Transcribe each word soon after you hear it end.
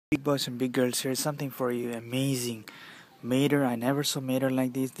Big boys and big girls, here's something for you. Amazing Mater. I never saw Mater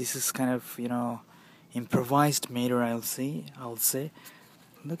like this. This is kind of, improvised Mater. I'll say.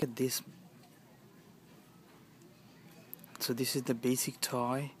 Look at this. So this is the basic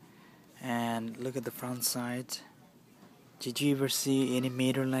toy, and look at the front side. Did you ever see any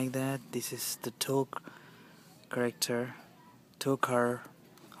Mater like that? This is the toe car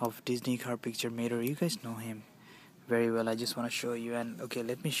of Disney car picture Mater. You guys know him very well. I just want to show you. And okay,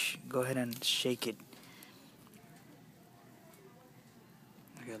 let me go ahead and shake it.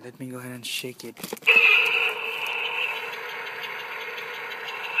 Okay, let me go ahead and shake it. I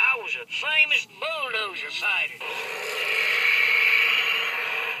was a famous bulldozer fighter.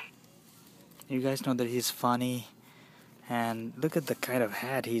 You guys know that he's funny, and look at the kind of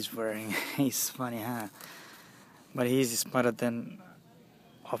hat he's wearing. He's funny, huh? But he's smarter than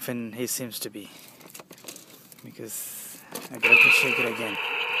often he seems to be. Because okay, let me shake it again.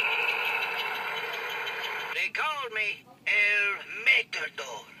 They called me El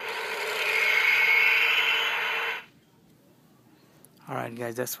Matador. Alright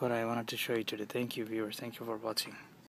guys, that's what I wanted to show you today. Thank you viewers, thank you for watching.